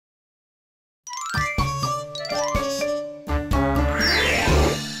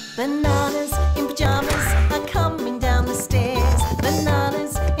Bananas in pyjamas are coming down the stairs.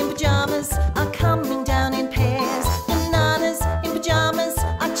 Bananas in pyjamas are coming down in pairs. Bananas in pyjamas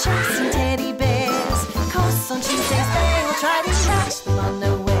are chasing teddy bears. 'Cause on Tuesdays they will try to catch them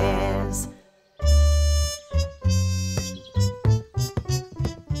unawares.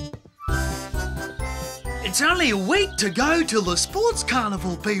 It's only a week to go till the sports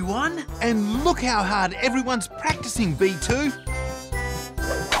carnival, B1. And look how hard everyone's practicing, B2.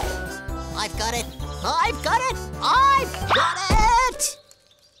 I've got it! I've got it! I've got it!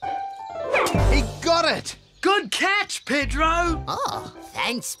 He got it! Good catch, Pedro. Oh,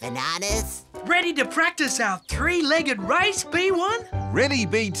 thanks, Bananas. Ready to practice our three-legged race, B1? Ready,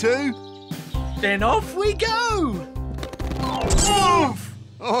 B2? Then off we go. Oof.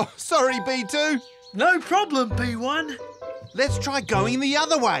 Oh, sorry, B2. No problem, B1. Let's try going the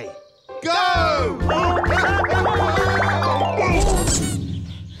other way. Go!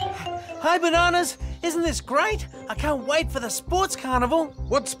 Hi, Bananas. Isn't this great? I can't wait for the sports carnival.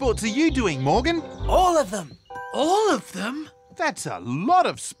 What sports are you doing, Morgan? All of them. All of them? That's a lot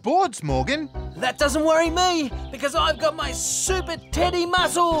of sports, Morgan. That doesn't worry me because I've got my super teddy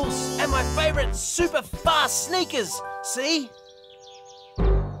muscles and my favourite super fast sneakers. See?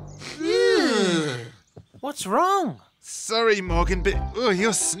 What's wrong? Sorry, Morgan, but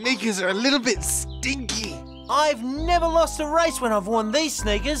your sneakers are a little bit stinky. I've never lost a race when I've worn these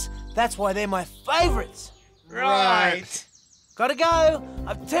sneakers. That's why they're my favourites. Right. Gotta go.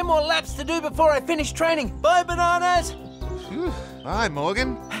 I've 10 more laps to do before I finish training. Bye, Bananas. Bye,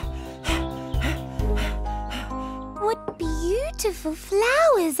 Morgan. What beautiful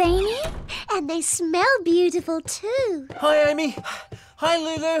flowers, Amy. And they smell beautiful too. Hi, Amy. Hi,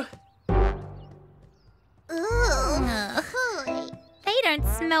 Lulu. They don't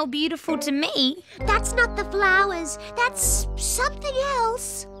smell beautiful to me. That's not the flowers. That's something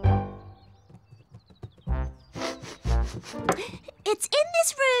else. It's in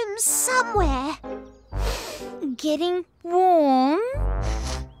this room somewhere. Getting warm.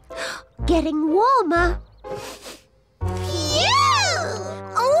 Getting warmer. Phew!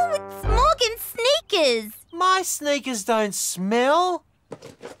 Oh, it's Morgan's sneakers. My sneakers don't smell.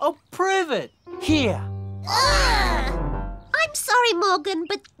 I'll prove it. Here. I'm sorry, Morgan,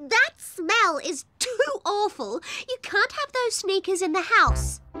 but that smell is too awful. You can't have those sneakers in the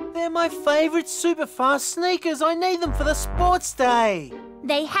house. They're my favourite super fast sneakers. I need them for the sports day.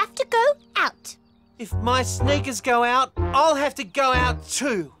 They have to go out. If my sneakers go out, I'll have to go out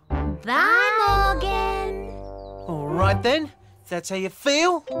too. Bye, Morgan. All right then, if that's how you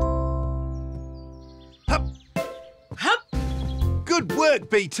feel. Hup. Hup. Good work,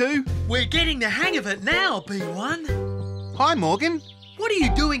 B2. We're getting the hang of it now, B1. Hi, Morgan. What are you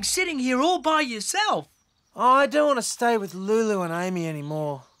doing sitting here all by yourself? Oh, I don't want to stay with Lulu and Amy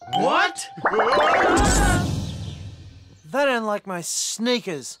anymore. What? They don't like my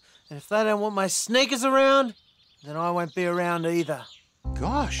sneakers. And if they don't want my sneakers around, then I won't be around either.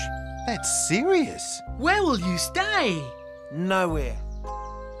 Gosh, that's serious. Where will you stay? Nowhere.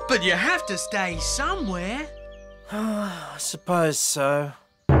 But you have to stay somewhere. I suppose so.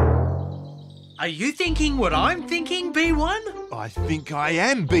 Are you thinking what I'm thinking, B1? I think I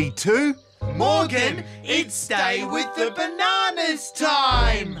am, B2. Morgan, it's stay with the bananas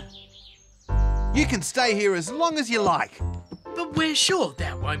time. You can stay here as long as you like. But we're sure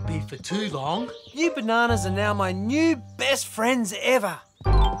that won't be for too long. You Bananas are now my new best friends ever.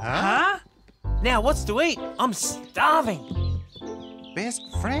 Huh? Now what's to eat? I'm starving. Best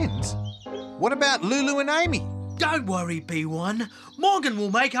friends? What about Lulu and Amy? Don't worry, B1. Morgan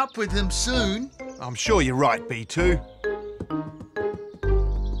will make up with them soon. I'm sure you're right, B2.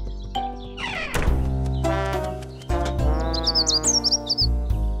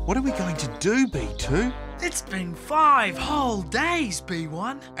 What are we going to do, B2? It's been 5 whole days,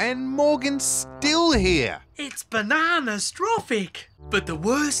 B1. And Morgan's still here. It's banana-strophic. But the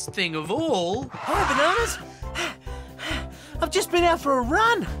worst thing of all... Hi, Bananas. I've just been out for a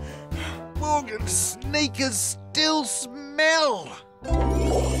run. Morgan's sneakers still smell.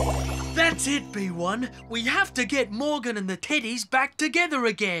 That's it, B1. We have to get Morgan and the teddies back together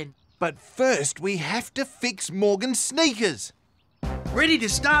again. But first, we have to fix Morgan's sneakers. Ready to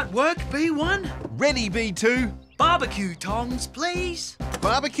start work, B1? Ready, B2. Barbecue tongs, please.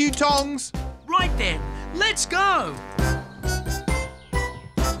 Barbecue tongs. Right then, let's go.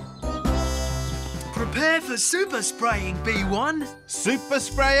 Prepare for super spraying, B1. Super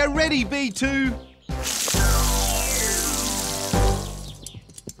sprayer ready, B2.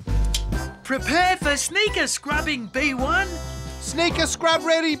 Prepare for sneaker scrubbing, B1. Sneaker scrub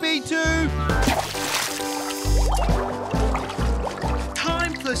ready, B2.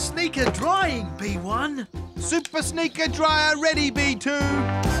 Time for super sneaker drying, B1. Super sneaker dryer ready, B2.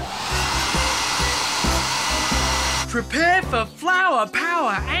 Prepare for flower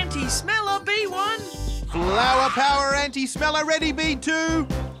power anti-smeller, B1. Flower power anti-smeller ready, B2.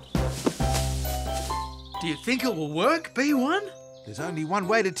 Do you think it will work, B1? There's only one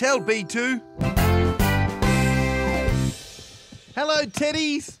way to tell, B2. Hello,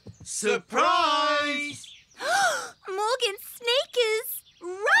 teddies. Surprise! Morgan sneakers!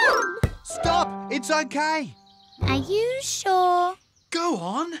 Run! Stop! It's okay. Are you sure? Go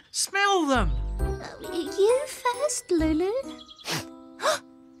on, smell them. You first, Lulu.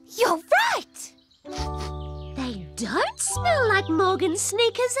 You're right! They don't smell like Morgan's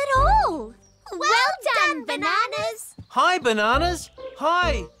sneakers at all. Well done, Bananas! Hi, Bananas.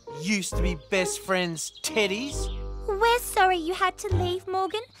 Hi, used to be best friends, teddies. We're sorry you had to leave,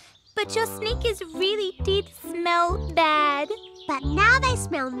 Morgan, but your sneakers really did smell bad. But now they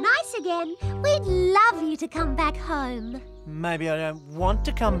smell nice again. We'd love you to come back home. Maybe I don't want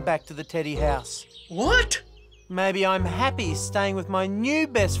to come back to the teddy house. What? Maybe I'm happy staying with my new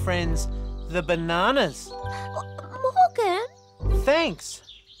best friends, the Bananas. Morgan? Thanks,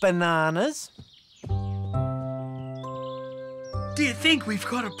 Bananas. Do you think we've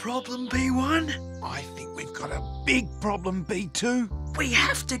got a problem, B1? I think we've got a big problem, B2. We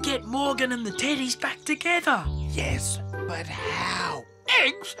have to get Morgan and the teddies back together. Yes, but how?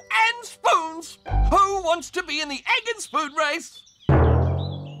 Eggs and spoons! Who wants to be in the egg and spoon race?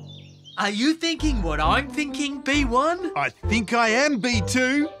 Are you thinking what I'm thinking, B1? I think I am,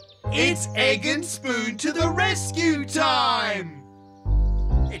 B2. It's egg and spoon to the rescue time!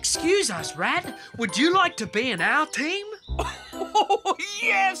 Excuse us, Rat. Would you like to be in our team? Oh,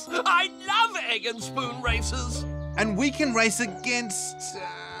 yes! I love egg and spoon races. And we can race against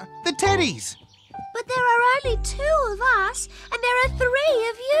the teddies. But there are only 2 of us, and there are 3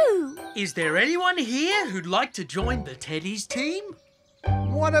 of you. Is there anyone here who'd like to join the teddies team?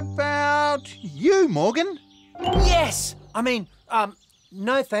 What about you, Morgan? Yes!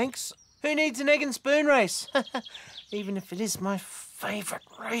 No thanks. Who needs an egg and spoon race? Even if it is my favourite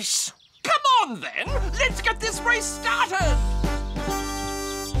race. Come on, then. Let's get this race started.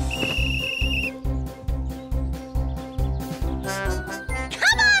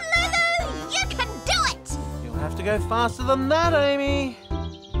 Come on, Lulu! You can do it! You'll have to go faster than that, Amy.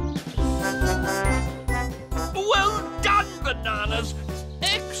 Well done, Bananas.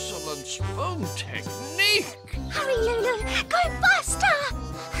 Excellent spoon technique. Hurry, Lulu! Go faster!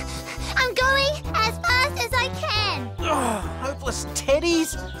 I'm going as fast as I can. Oh, hopeless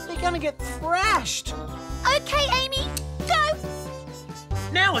teddies. They're going to get thrashed. Okay, Amy, go!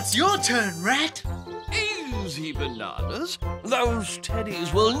 Now it's your turn, Rat. Easy, Bananas. Those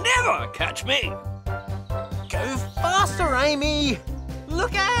teddies will never catch me. Go faster, Amy.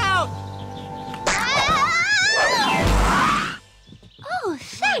 Look out! Oh,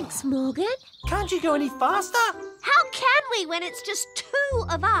 thanks, Morgan. Can't you go any faster? How can we when it's just 2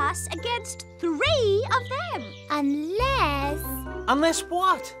 of us against 3 of them? Unless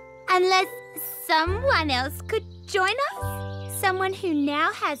what? someone else could join us. Someone who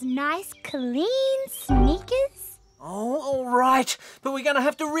now has nice, clean sneakers. Oh, all right. But we're going to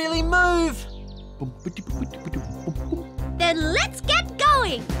have to really move. Then let's get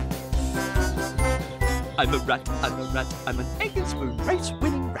going. I'm a rat, I'm a rat, I'm an egg and spoon race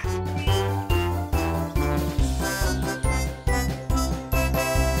winning rat.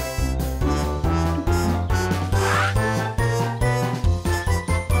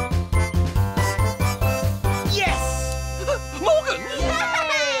 Morgan!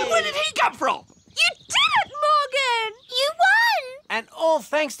 Where did he come from? You did it, Morgan! You won! And all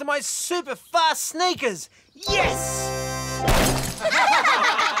thanks to my super fast sneakers. Yes!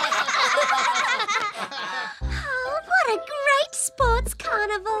 Oh, what a great sports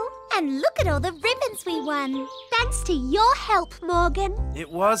carnival. And look at all the ribbons we won. Thanks to your help, Morgan.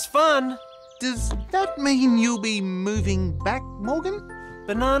 It was fun. Does that mean you'll be moving back, Morgan?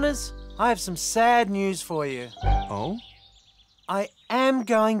 Bananas, I have some sad news for you. Oh? I am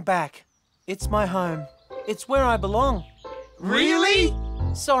going back. It's my home. It's where I belong. Really?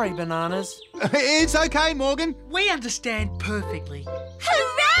 Sorry, Bananas. It's okay, Morgan. We understand perfectly.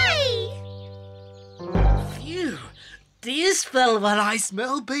 Hooray! Phew. Do you smell what I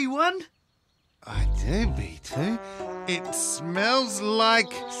smell, B1? I do, B2. It smells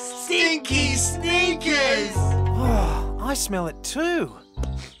like Stinky sneakers! Oh, I smell it too.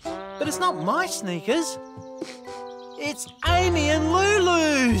 But it's not my sneakers. It's Amy and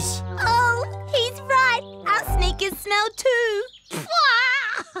Lulu's. Oh, he's right. Our sneakers smell too.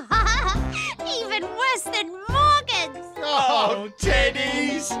 Even worse than Morgan's. Oh,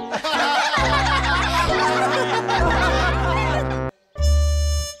 teddies! teddies!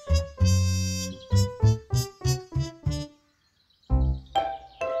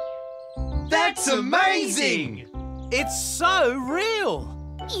 That's amazing! It's so real.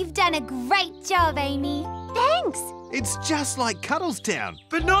 You've done a great job, Amy. Thanks. It's just like Cuddlestown.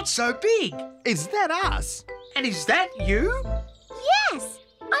 But not so big. Is that us? And is that you? Yes.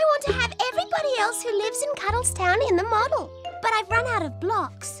 I want to have everybody else who lives in Cuddlestown in the model. But I've run out of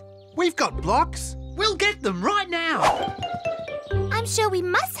blocks. We've got blocks. We'll get them right now. I'm sure we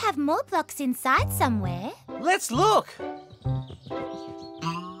must have more blocks inside somewhere. Let's look.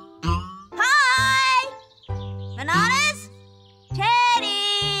 Hi! Bananas?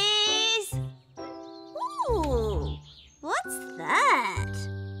 Teddies! Ooh, what's that?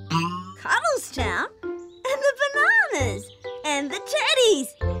 Cuddlestown? And the bananas? And the teddies?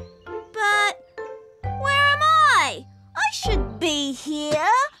 But where am I? I should be here.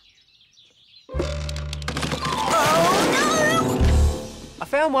 Oh, I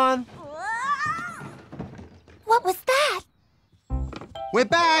found one. no! What was that? We're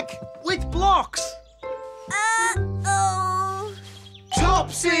back. With blocks. Uh-oh.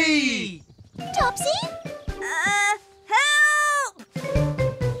 Topsy! Topsy? Help!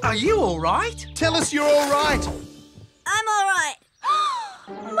 Are you all right? Tell us you're all right. I'm all right.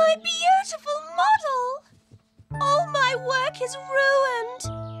 My beautiful model! All my work is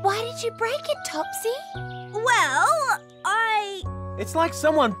ruined. Why did you break it, Topsy? Well, It's like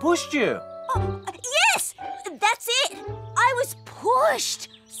someone pushed you. Oh, yes! That's it! I was pushed!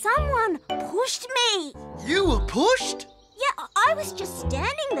 Someone pushed me! You were pushed? Yeah, I was just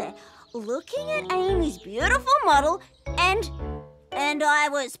standing there, looking at Amy's beautiful model, and I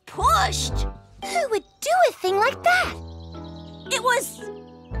was pushed! Who would do a thing like that? It was...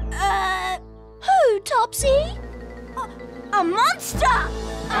 Who, Topsy? a monster!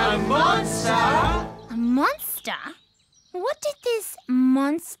 A monster? A monster? What did this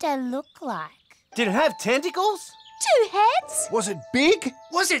monster look like? Did it have tentacles? 2 heads? Was it big?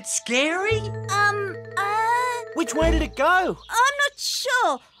 Was it scary? Which way did it go? I'm not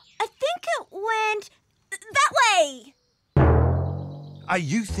sure. I think it went that way. Are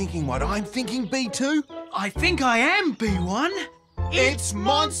you thinking what I'm thinking, B2? I think I am, B1. It's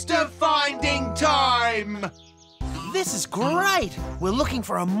monster finding time! This is great. We're looking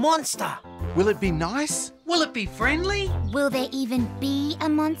for a monster. Will it be nice? Will it be friendly? Will there even be a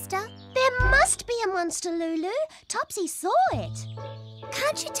monster? There must be a monster, Lulu. Topsy saw it.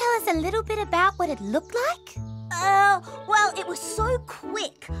 Can't you tell us a little bit about what it looked like? Well, it was so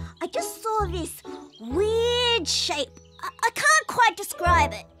quick. I just saw this weird shape. I can't quite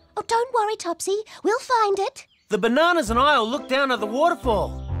describe it. Oh, don't worry, Topsy. We'll find it. The bananas and I'll look down at the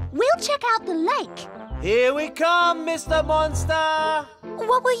waterfall. We'll check out the lake. Here we come, Mr. Monster.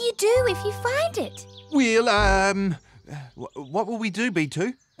 What will you do if you find it? We'll, what will we do,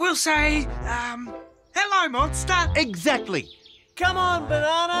 B2? We'll say, hello, monster. Exactly. Come on,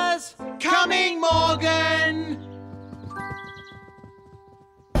 bananas. Coming, Morgan!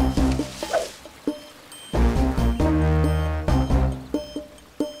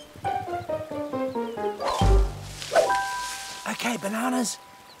 Okay, bananas.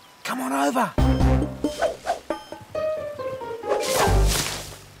 Come on over.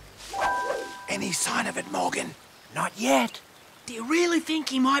 Any sign of it, Morgan? Not yet. Do you really think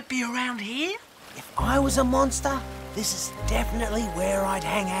he might be around here? If I was a monster, this is definitely where I'd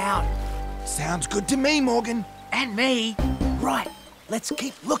hang out. Sounds good to me, Morgan. And me. Right, let's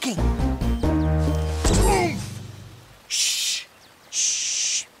keep looking. Shh.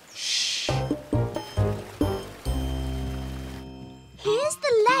 Shh. Shh. Here's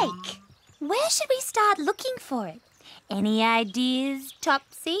the lake. Where should we start looking for it? Any ideas,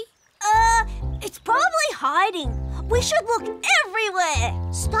 Topsy? It's probably hiding. We should look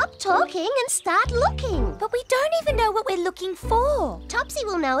everywhere. Stop talking and start looking. But we don't even know what we're looking for. Topsy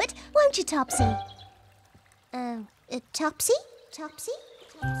will know it, won't you, Topsy? Topsy? Topsy?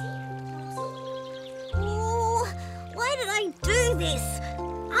 Ooh, why did I do this?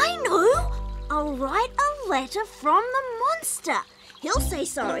 I know. I'll write a letter from the monster. He'll say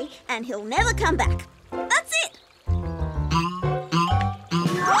sorry and he'll never come back. That's it.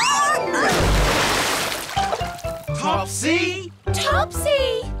 Topsy?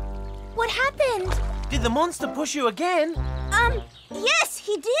 Topsy! What happened? Did the monster push you again? Yes,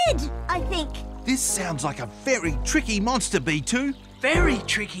 he did, I think. This sounds like a very tricky monster, B2. Very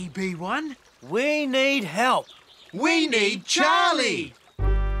tricky, B1. We need help. We need Charlie!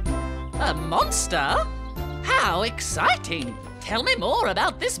 A monster? How exciting! Tell me more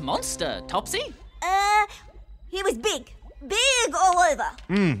about this monster, Topsy. He was big. big all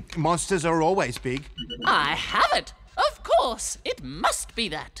over. Monsters are always big. I have it. Of course, it must be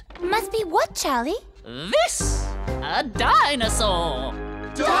that. Must be what, Charlie? This, a dinosaur.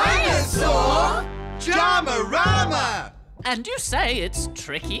 Dinosaur? Jamarama! And you say it's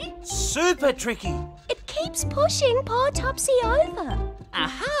tricky? Super tricky. It keeps pushing poor Topsy over.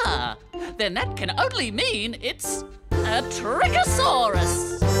 Aha! Then that can only mean it's a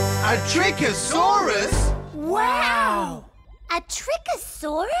Trichosaurus. A Trichosaurus? Wow! A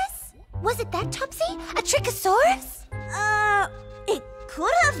Trichosaurus? Was it that, Topsy? A Trichosaurus? It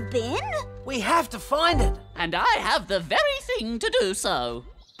could have been. We have to find it. And I have the very thing to do so.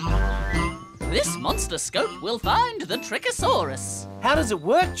 This monster scope will find the Trichosaurus. How does it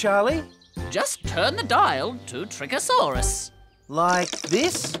work, Charlie? Just turn the dial to Trichosaurus. Like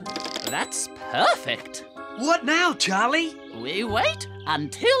this? That's perfect. What now, Charlie? We wait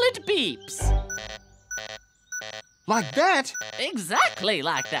until it beeps. Like that? Exactly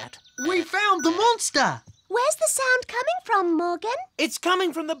like that. We found the monster. Where's the sound coming from, Morgan? It's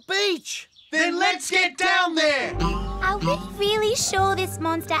coming from the beach. Then let's get down there! Are we really sure this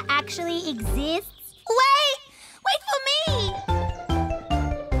monster actually exists? Wait! Wait for me!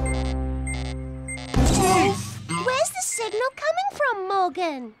 Where's the signal coming from,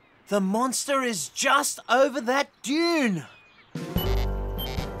 Morgan? The monster is just over that dune.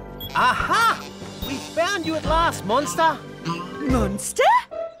 Aha! We found you at last, monster. Monster?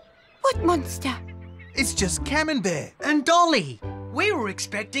 What monster? It's just Camembert. And Dolly. We were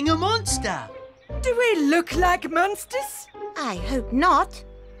expecting a monster. Do we look like monsters? I hope not.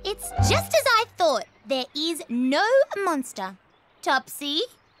 It's just as I thought. There is no monster. Topsy,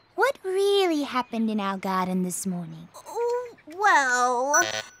 what really happened in our garden this morning? Well,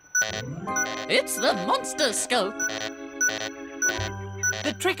 It's the monster scope.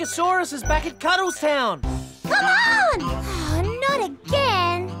 The Trichosaurus is back at Cuddlestown. Come on! Oh, not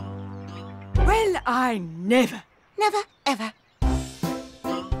again. Well, I never. Never, ever.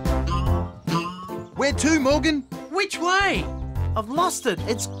 Where to, Morgan? Which way? I've lost it.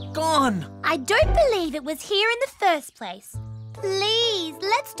 It's gone. I don't believe it was here in the first place. Please,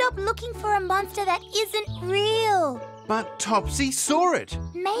 let's stop looking for a monster that isn't real. But Topsy saw it.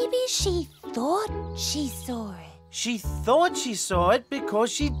 Maybe she thought she saw it. She thought she saw it because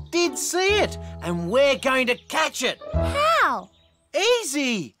she did see it. And we're going to catch it. How?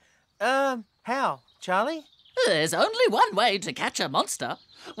 Easy. How, Charlie? There's only one way to catch a monster.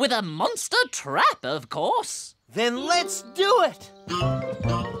 With a monster trap, of course. Then let's do it.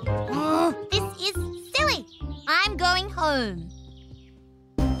 This is silly. I'm going home.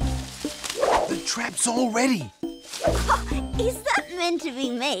 The trap's all ready. is that meant to be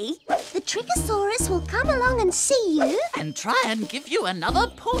me? The Trichosaurus will come along and see you. And try and give you another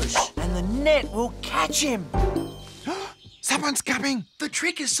push. And the net will catch him. Someone's coming. The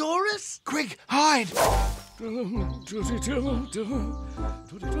Trichosaurus? Quick, hide.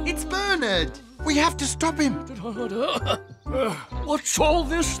 It's Bernard. We have to stop him. What's all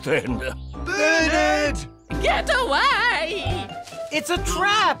this then? Bernard! Get away! It's a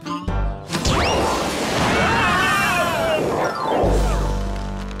trap.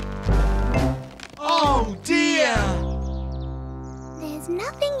 Oh, dear. There's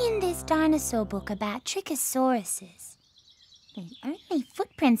nothing in this dinosaur book about Trichosauruses. The only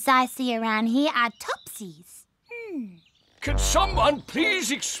footprints I see around here are Topsy's. Can someone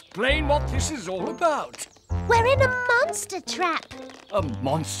please explain what this is all about? We're in a monster trap. A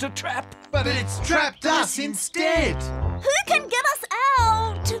monster trap? But it's trapped us instead. Who can get us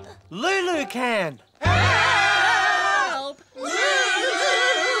out? Lulu can. Help!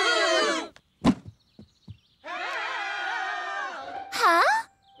 Huh?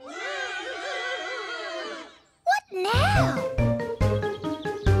 What now?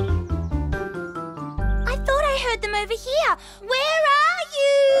 I thought I heard them over here. Where are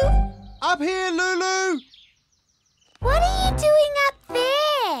you? Up here, Lulu. What are you doing up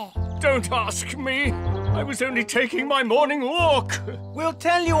there? Don't ask me. I was only taking my morning walk. We'll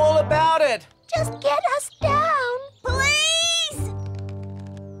tell you all about it. Just get us down. Please!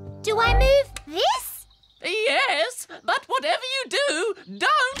 Do I move this? Yes, but whatever you do,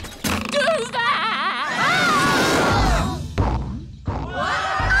 don't do that!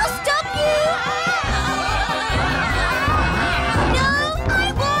 I'll stop you! No,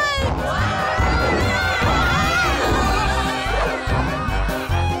 I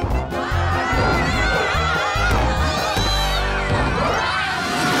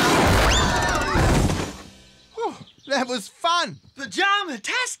That was fun.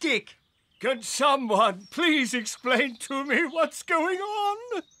 Pajama-tastic. Can someone please explain to me what's going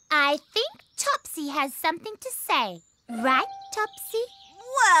on? I think Topsy has something to say. Right, Topsy?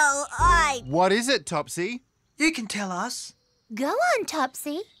 Well, What is it, Topsy? You can tell us. Go on,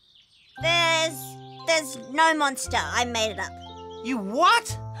 Topsy. There's no monster. I made it up. You what?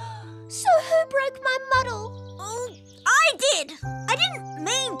 So who broke my muddle? Oh, I did. I didn't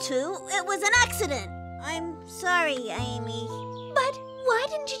mean to. It was an accident. I'm sorry, Amy. But why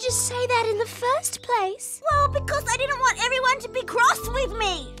didn't you just say that in the first place? Well, because I didn't want everyone to be cross with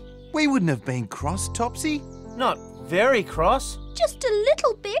me. We wouldn't have been cross, Topsy. Not very cross. Just a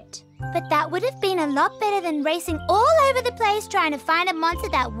little bit. But that would have been a lot better than racing all over the place trying to find a monster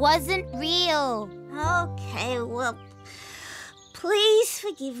that wasn't real. Okay, well, please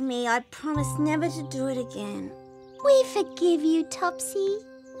forgive me. I promise never to do it again. We forgive you, Topsy.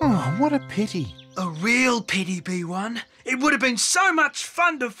 Oh, what a pity. A real pity, B1. It would have been so much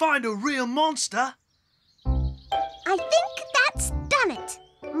fun to find a real monster. I think that's done it.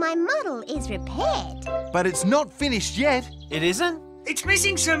 My model is repaired. But it's not finished yet. It isn't? It's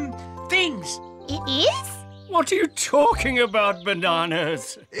missing some things. It is? What are you talking about,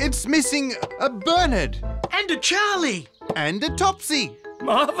 Bananas? It's missing a Bernard And a Charlie. and a Topsy.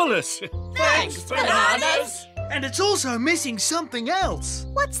 Marvellous. Thanks, Bananas! And it's also missing something else.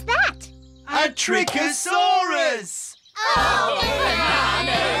 What's that? A Trichosaurus! Oh,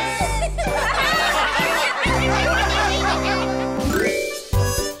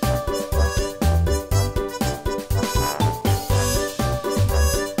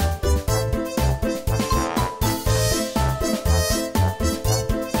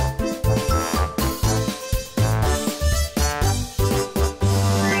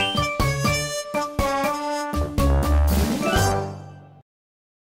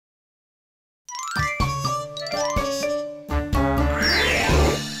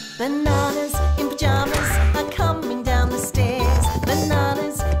 Bananas in pyjamas are coming down the stairs.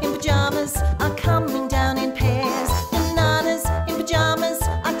 Bananas in pyjamas are coming down in pairs. Bananas in pyjamas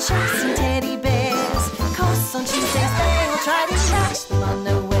are chasing teddy bears. 'Cause on Tuesdays they'll try to catch them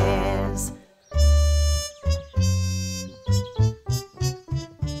unawares.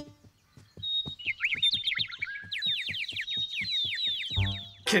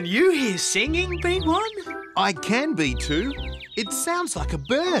 Can you hear singing, B1? I can be too. It sounds like a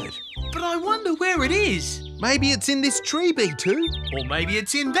bird. But I wonder where it is. Maybe it's in this tree, B2. Or maybe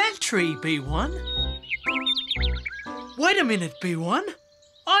it's in that tree, B1. Wait a minute, B1.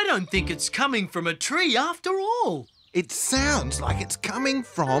 I don't think it's coming from a tree after all. It sounds like it's coming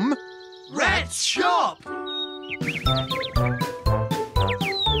from... Rat's shop.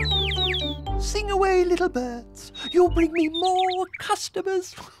 Sing away, little birds. You'll bring me more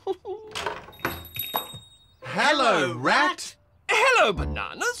customers. Hello, Rat. Hello,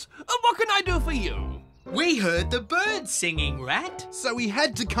 Bananas. What can I do for you? We heard the birds singing, Rat. So we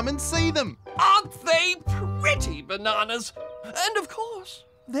had to come and see them. Aren't they pretty, Bananas? And of course,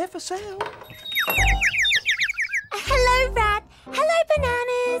 they're for sale. Hello, Rat. Hello,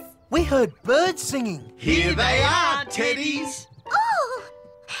 Bananas. We heard birds singing. Here they are, teddies. Oh,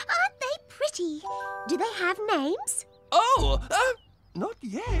 aren't they pretty? Do they have names? Oh, not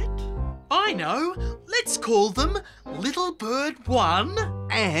yet. I know. Let's call them Little Bird 1.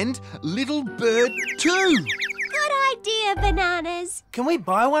 And Little Bird 2. Good idea, Bananas. Can we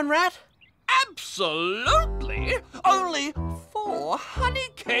buy one, Rat? Absolutely. Only 4 honey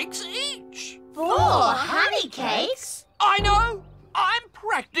cakes each. 4 honey cakes? I know. I'm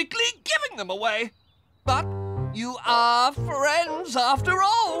practically giving them away. But you are friends after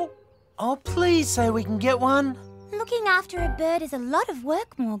all. Oh, please say we can get one. Looking after a bird is a lot of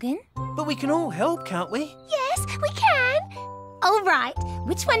work, Morgan. But we can all help, can't we? Yes, we can. All right,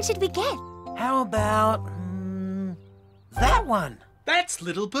 which one should we get? How about... that one? That's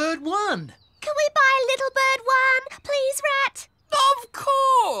Little Bird 1. Can we buy Little Bird 1, please, Rat? Of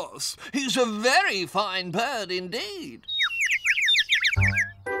course. He's a very fine bird indeed.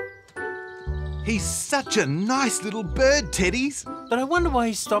 He's such a nice little bird, teddies. But I wonder why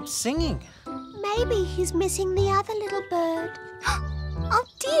he stopped singing. Maybe he's missing the other little bird. Oh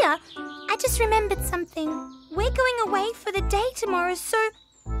dear, I just remembered something. We're going away for the day tomorrow, so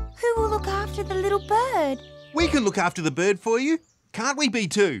who will look after the little bird? We can look after the bird for you. Can't we,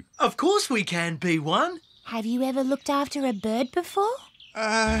 B2? Of course we can, B1. Have you ever looked after a bird before?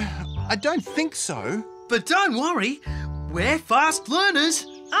 I don't think so. But don't worry, we're fast learners,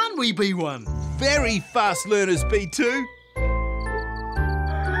 aren't we, B1? Very fast learners, B2.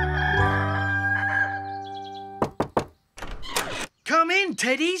 Come in,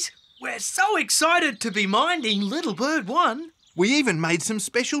 teddies. We're so excited to be minding Little Bird 1. We even made some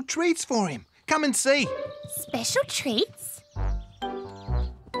special treats for him. Come and see. Special treats?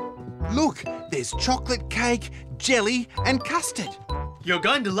 Look, There's chocolate cake, jelly and custard. You're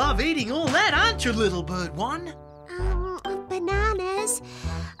going to love eating all that, aren't you, Little Bird One? Bananas.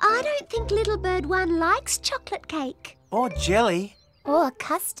 I don't think Little Bird One likes chocolate cake. Or jelly. Or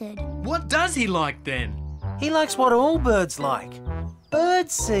custard. What does he like then? He likes what all birds like.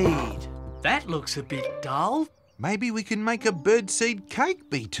 Birdseed. That looks a bit dull. Maybe we can make a birdseed cake,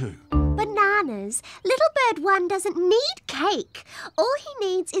 B2. Bananas. Little Bird One doesn't need cake. All he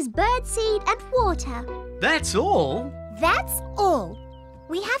needs is birdseed and water. That's all? That's all.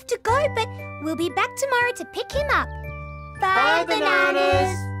 We have to go, but we'll be back tomorrow to pick him up. Bye,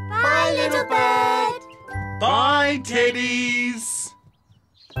 Bananas. Bye, Little Bird. Bye, teddies.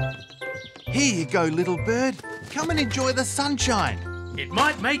 Here you go, little bird. Come and enjoy the sunshine. It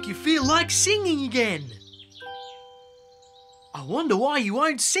might make you feel like singing again. I wonder why you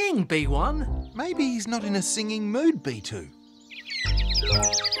won't sing, B1. Maybe he's not in a singing mood, B2.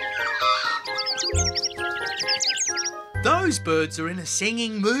 Those birds are in a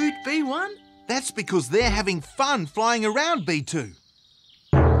singing mood, B1. That's because they're having fun flying around, B2.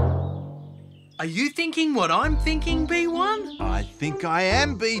 Are you thinking what I'm thinking, B1? I think I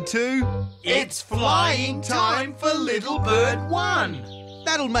am, B2. It's flying time for Little Bird One.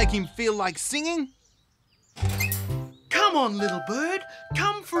 That'll make him feel like singing. Come on, little bird.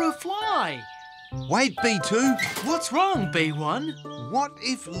 Come for a fly. Wait, B2. What's wrong, B1? What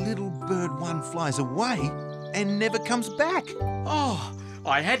if Little Bird One flies away and never comes back? Oh,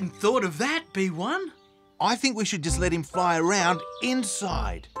 I hadn't thought of that, B1. I think we should just let him fly around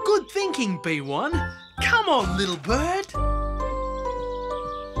inside. Good thinking, B1. Come on, little bird.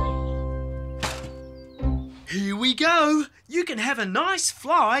 Here we go. You can have a nice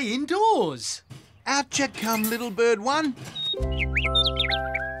fly indoors. Out you come, Little Bird One.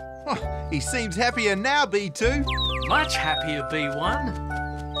 Oh, he seems happier now, B2. Much happier, B1.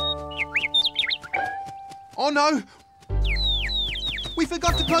 Oh no! We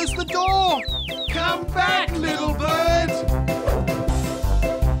forgot to close the door! Come back, little bird!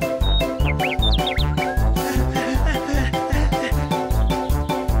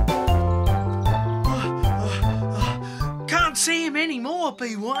 Can't see him anymore,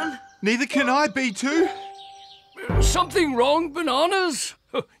 B1. Neither can I, B2. Something wrong, Bananas?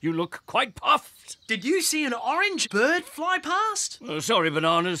 You look quite puffed. Did you see an orange bird fly past? Sorry,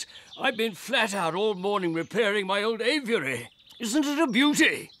 Bananas. I've been flat out all morning repairing my old aviary. Isn't it a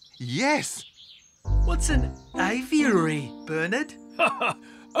beauty? Yes. What's an aviary, Bernard?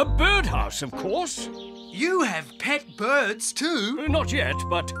 A birdhouse, of course. You have pet birds too. Not yet,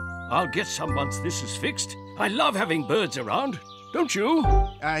 but I'll get some once this is fixed. I love having birds around, don't you?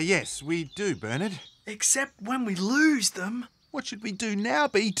 Yes, we do, Bernard. Except when we lose them. What should we do now,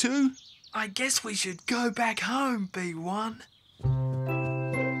 B2? I guess we should go back home, B1.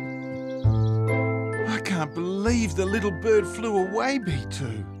 I can't believe the little bird flew away,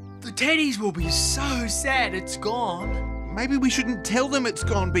 B2. The teddies will be so sad it's gone. Maybe we shouldn't tell them it's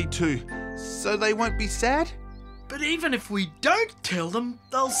gone, B2, so they won't be sad? But even if we don't tell them,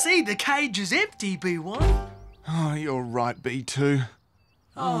 they'll see the cage is empty, B1. Oh, you're right, B2.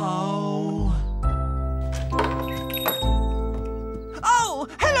 Oh. Oh,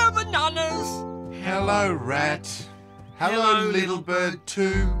 hello, Bananas. Hello, Rat. Hello, Little Bird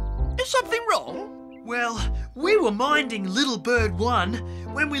 2. Is something wrong? Well, we were minding Little Bird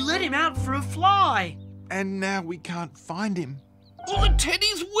 1 when we let him out for a fly. And now we can't find him. All the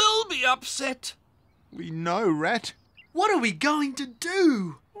teddies will be upset. We know, Rat. What are we going to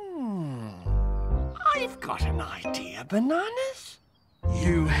do? I've got an idea, Bananas.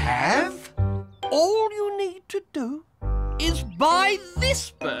 You have? All you need to do is buy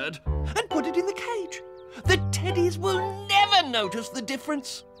this bird and put it in the cage. The teddies will never notice the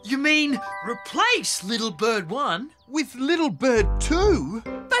difference. You mean replace Little Bird 1? With Little Bird 2?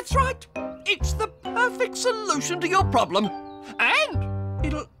 That's right. It's the perfect solution to your problem. And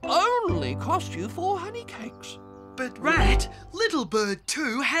it'll only cost you 4 honey cakes. But, Rat, Little Bird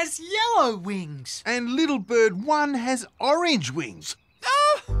 2 has yellow wings. And Little Bird 1 has orange wings.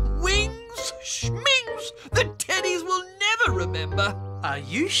 Wings, schmings. The teddies will never remember. Are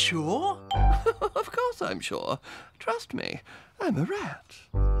you sure? Of course I'm sure. Trust me, I'm a rat.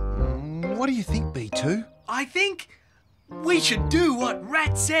 What do you think, B2? I think we should do what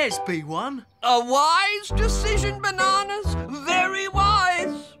Rat says, B1. A wise decision, Bananas. Very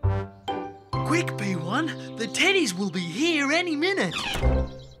wise. Quick, B1. The teddies will be here any minute.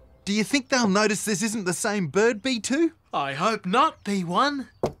 Do you think they'll notice this isn't the same bird, B2? I hope not, B1.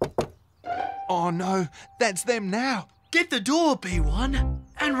 Oh no, that's them now. Get the door, B1.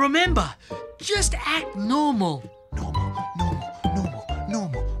 And remember, just act normal. Normal, normal, normal,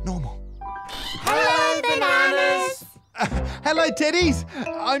 normal, normal. Hello, teddies.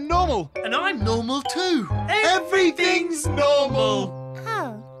 I'm normal. And I'm normal too. Everything's normal.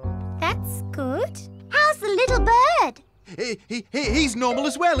 Oh, that's good. How's the little bird? He's normal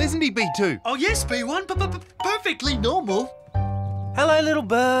as well, isn't he, B2? Oh yes, B1, perfectly normal. Hello, little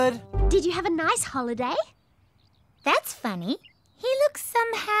bird. Did you have a nice holiday? That's funny. He looks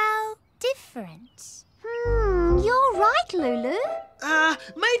somehow different. You're right, Lulu.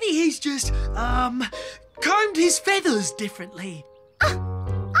 Maybe he's just, combed his feathers differently.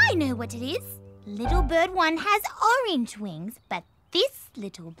 I know what it is. Little bird one has orange wings, but this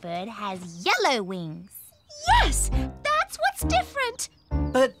little bird has yellow wings. Yes, that's what's different.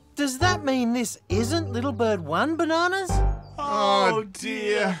 But does that mean this isn't little bird 1, Bananas? Oh,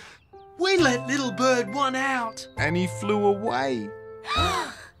 dear. We let little bird one out. And he flew away.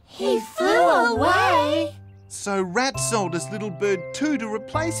 He flew away. So Rat sold us little bird 2 to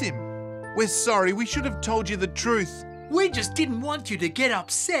replace him. We're sorry, we should have told you the truth. We just didn't want you to get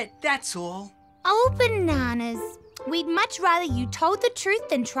upset, that's all. Oh, Bananas. We'd much rather you told the truth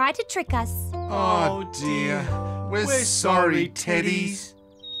than try to trick us. Oh, dear. We're sorry, teddies.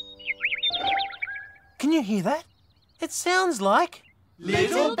 Can you hear that? It sounds like...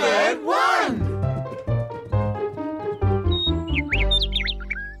 Little bird 1!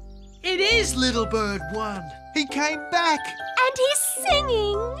 It is little bird 1. He came back. And he's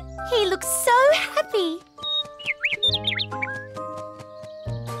singing. He looks so happy.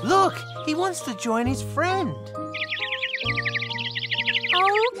 Look, he wants to join his friend.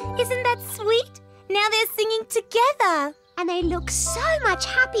 Oh, isn't that sweet? Now they're singing together. And they look so much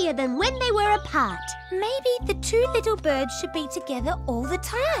happier than when they were apart. Maybe the two little birds should be together all the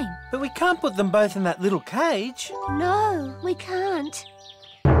time. But we can't put them both in that little cage. No, we can't.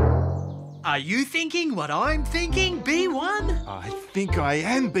 Are you thinking what I'm thinking, B1? I think I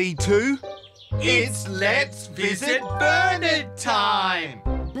am, B2. It's Let's Visit Bernard time!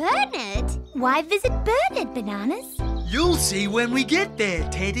 Bernard? Why visit Bernard, Bananas? You'll see when we get there,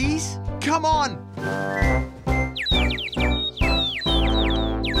 teddies. Come on!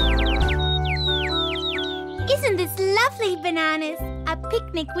 Isn't this lovely, Bananas? A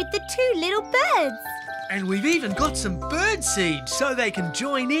picnic with the two little birds. And we've even got some bird seed so they can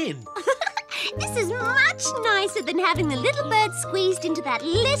join in. This is much nicer than having the little bird squeezed into that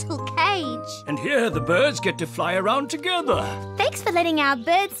little cage. And here the birds get to fly around together. Thanks for letting our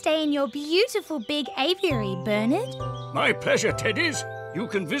birds stay in your beautiful big aviary, Bernard. My pleasure, teddies. You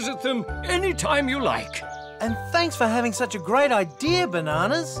can visit them anytime you like. And thanks for having such a great idea,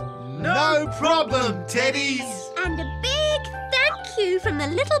 Bananas. No problem, teddies! And a big thank you from the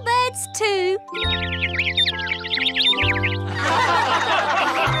little birds too.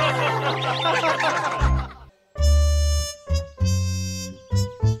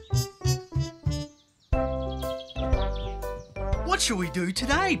 What shall we do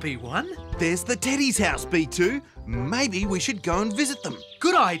today, B1? There's the teddies' house, B2. Maybe we should go and visit them.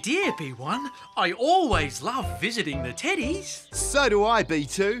 Good idea, B1. I always love visiting the teddies. So do I,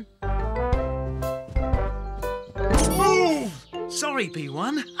 B2. Move! Sorry,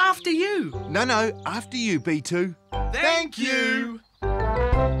 B1. After you. No, after you, B2. Thank you.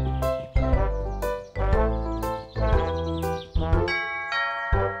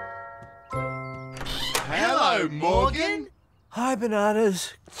 Hello, Morgan. Hi,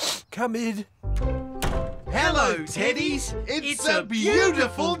 Bananas. Come in. Hello, teddies. It's a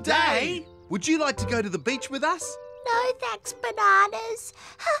beautiful day. Would you like to go to the beach with us? No thanks, Bananas.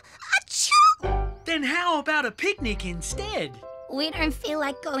 Achoo! Then how about a picnic instead? We don't feel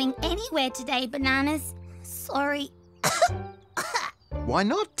like going anywhere today, Bananas. Sorry. Why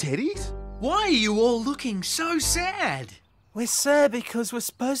not, teddies? Why are you all looking so sad? We're sad because we're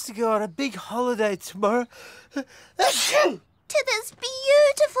supposed to go on a big holiday tomorrow. To this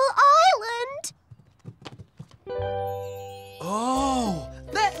beautiful island. Oh,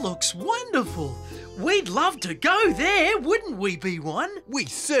 that looks wonderful. We'd love to go there, wouldn't we, B1? We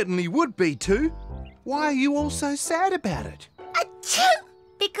certainly would, B2. Why are you all so sad about it? Achoo!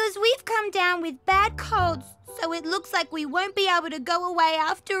 Because we've come down with bad colds, so it looks like we won't be able to go away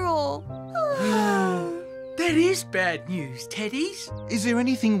after all. That is bad news, teddies. Is there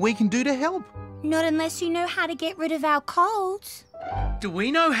anything we can do to help? Not unless you know how to get rid of our colds. Do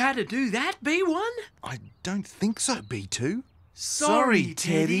we know how to do that, B1? I don't think so, B2. Sorry,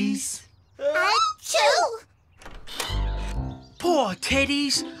 teddies. Achoo! Poor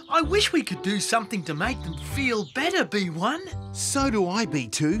teddies. I wish we could do something to make them feel better, B1. So do I,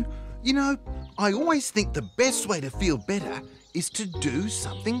 B2. You know, I always think the best way to feel better is to do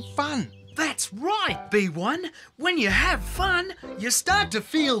something fun. That's right, B1. When you have fun, you start to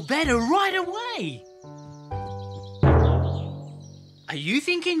feel better right away. Are you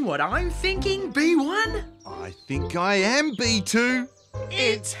thinking what I'm thinking, B1? I think I am, B2.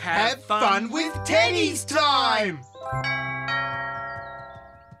 It's Have Fun with Teddies time!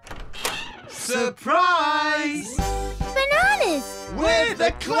 Surprise! Bananas! We're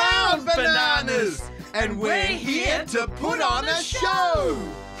the Clown Bananas, and we're here to put on a show.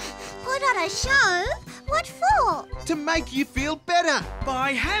 Put on a show? What for? To make you feel better.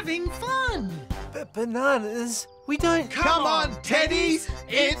 By having fun! But bananas, we don't... Come on, Teddies,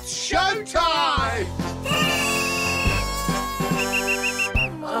 it's showtime!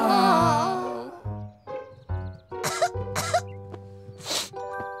 Oh.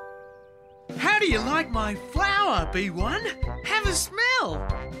 How do you like my flower, B1? Have a smell!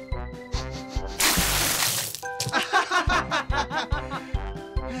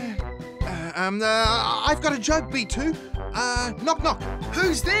 I've got a joke, B2. Knock, knock.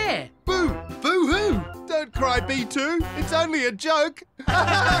 Who's there? Boo! Boo-hoo! Don't cry, B2. It's only a joke.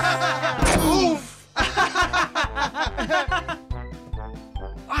 Oof!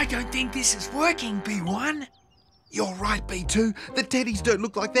 I don't think this is working, B1. You're right, B2. The teddies don't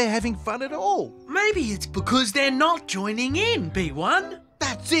look like they're having fun at all. Maybe it's because they're not joining in, B1.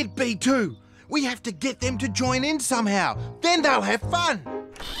 That's it, B2. We have to get them to join in somehow. Then they'll have fun.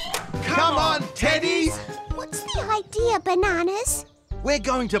 Come on, teddies. What's the idea, Bananas? We're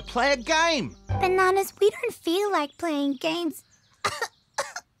going to play a game. Bananas, we don't feel like playing games.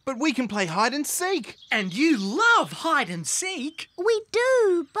 But we can play hide and seek. And you love hide and seek. We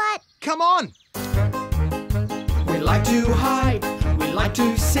do, but... Come on. We like to hide, we like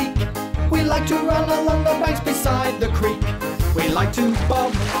to seek. We like to run along the banks beside the creek. We like to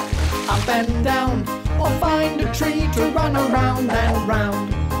bob up and down, or find a tree to run around and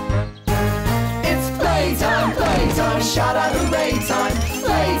round. It's playtime, playtime, shout out hooray time.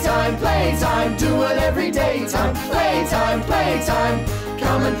 Playtime, playtime, do it every day time. Playtime, playtime,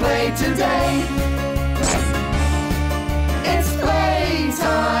 come and play today. It's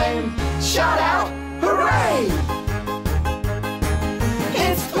playtime, shout out hooray.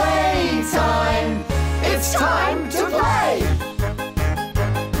 It's playtime, it's time to play.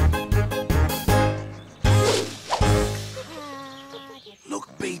 Look,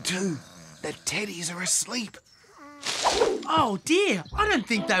 B2. The teddies are asleep. Oh dear, I don't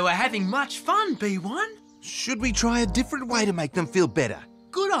think they were having much fun, B1. Should we try a different way to make them feel better?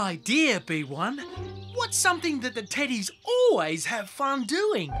 Good idea, B1. What's something that the teddies always have fun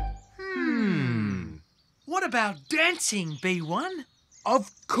doing? What about dancing, B1? Of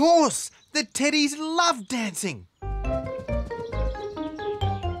course! The teddies love dancing.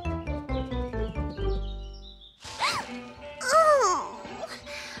 Oh,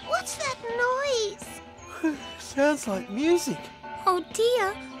 what's that noise? Sounds like music. Oh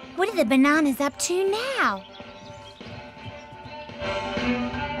dear, what are the bananas up to now?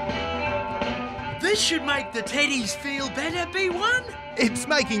 This should make the teddies feel better, B1. It's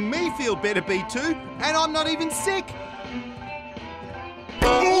making me feel better, B2, and I'm not even sick.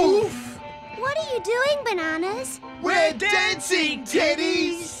 Oof! What are you doing, Bananas? We're dancing,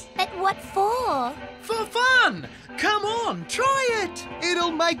 teddies! But what for? For fun! Come on, try it!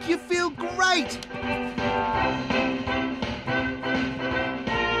 It'll make you feel great!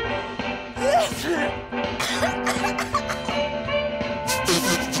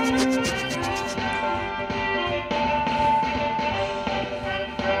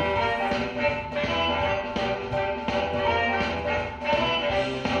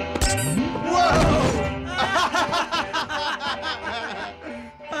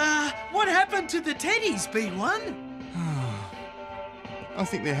 What happened to the teddies, B1? I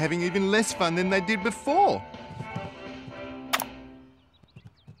think they're having even less fun than they did before.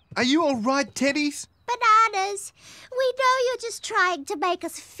 Are you all right, teddies? Bananas, we know you're just trying to make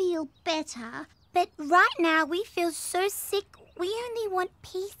us feel better. But right now we feel so sick, we only want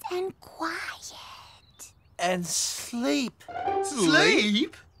peace and quiet. And sleep.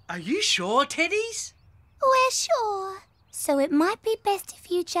 Sleep? Are you sure, teddies? We're sure. So it might be best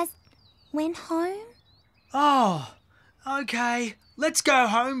if you just went home? Oh, okay. Let's go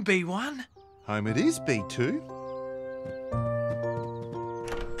home, B1. Home it is, B2.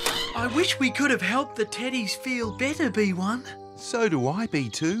 I wish we could have helped the teddies feel better, B1. So do I,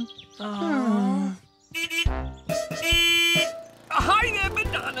 B2. Oh. Hi there,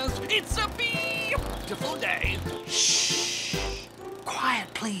 bananas. It's a beautiful day. Shh.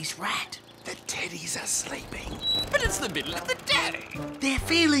 Quiet, please, Rat. The teddies are sleeping. But it's the middle of the day. They're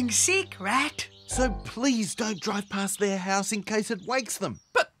feeling sick, Rat. So please don't drive past their house in case it wakes them.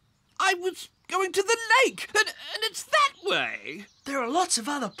 But I was going to the lake, and it's that way. There are lots of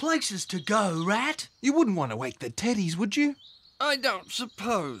other places to go, Rat. You wouldn't want to wake the teddies, would you? I don't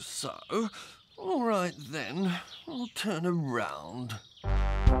suppose so. All right then, I'll turn around.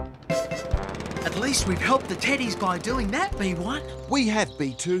 At least we've helped the teddies by doing that, B1. We have,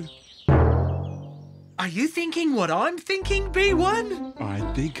 B2. Are you thinking what I'm thinking, B1?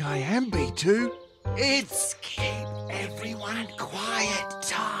 I think I am, B2. It's keep everyone quiet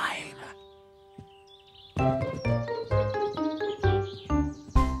time.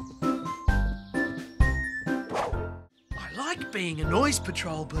 I like being a noise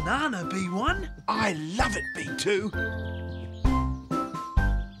patrol banana, B1. I love it, B2.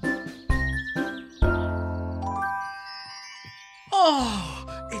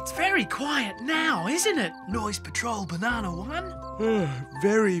 Oh, it's very quiet now, isn't it, Noise Patrol Banana 1?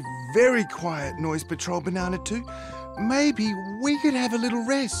 Very, very quiet, Noise Patrol Banana 2. Maybe we could have a little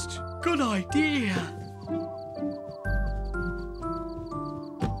rest. Good idea.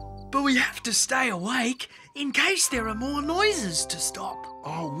 But we have to stay awake in case there are more noises to stop.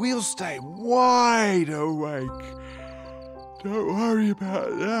 Oh, we'll stay wide awake. Don't worry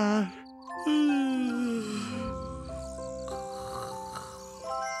about that.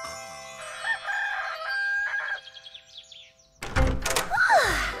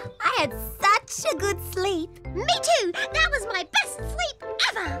 I had such a good sleep. Me too. That was my best sleep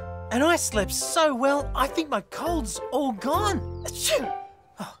ever. And I slept so well, I think my cold's all gone. Achoo!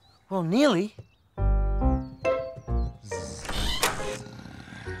 Oh, well, nearly.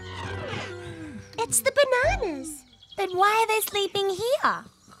 It's the bananas. But why are they sleeping here?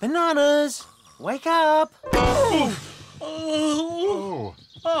 Bananas, wake up. Oh,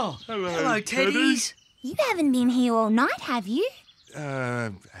 hello, teddies. You haven't been here all night, have you?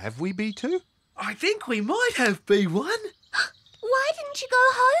 Have we, B2? I think we might have, B1. Why didn't you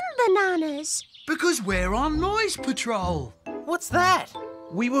go home, bananas? Because we're on Noise Patrol. What's that?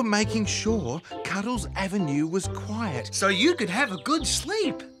 We were making sure Cuddles Avenue was quiet. So you could have a good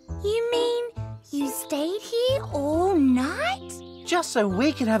sleep. You mean you stayed here all night? Just so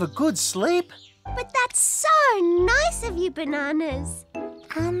we can have a good sleep. But that's so nice of you, bananas.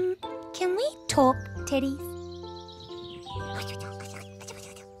 Can we talk, teddies?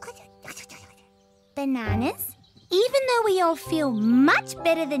 Bananas, even though we all feel much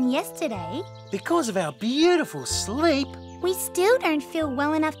better than yesterday, Because of our beautiful sleep. we still don't feel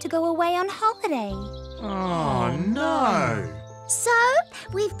well enough to go away on holiday. Oh, no. So,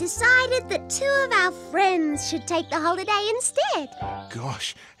 we've decided that 2 of our friends should take the holiday instead.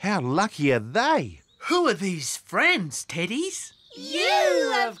 Gosh, how lucky are they? Who are these friends, teddies?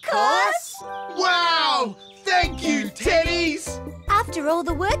 You, of course. Wow! Thank you, teddies! After all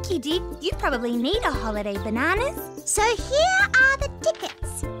the work you did, you probably need a holiday, bananas. So here are the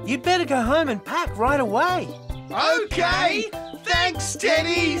tickets. You'd better go home and pack right away. Okay! Thanks,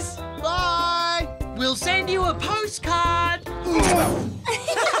 teddies! Bye! We'll send you a postcard.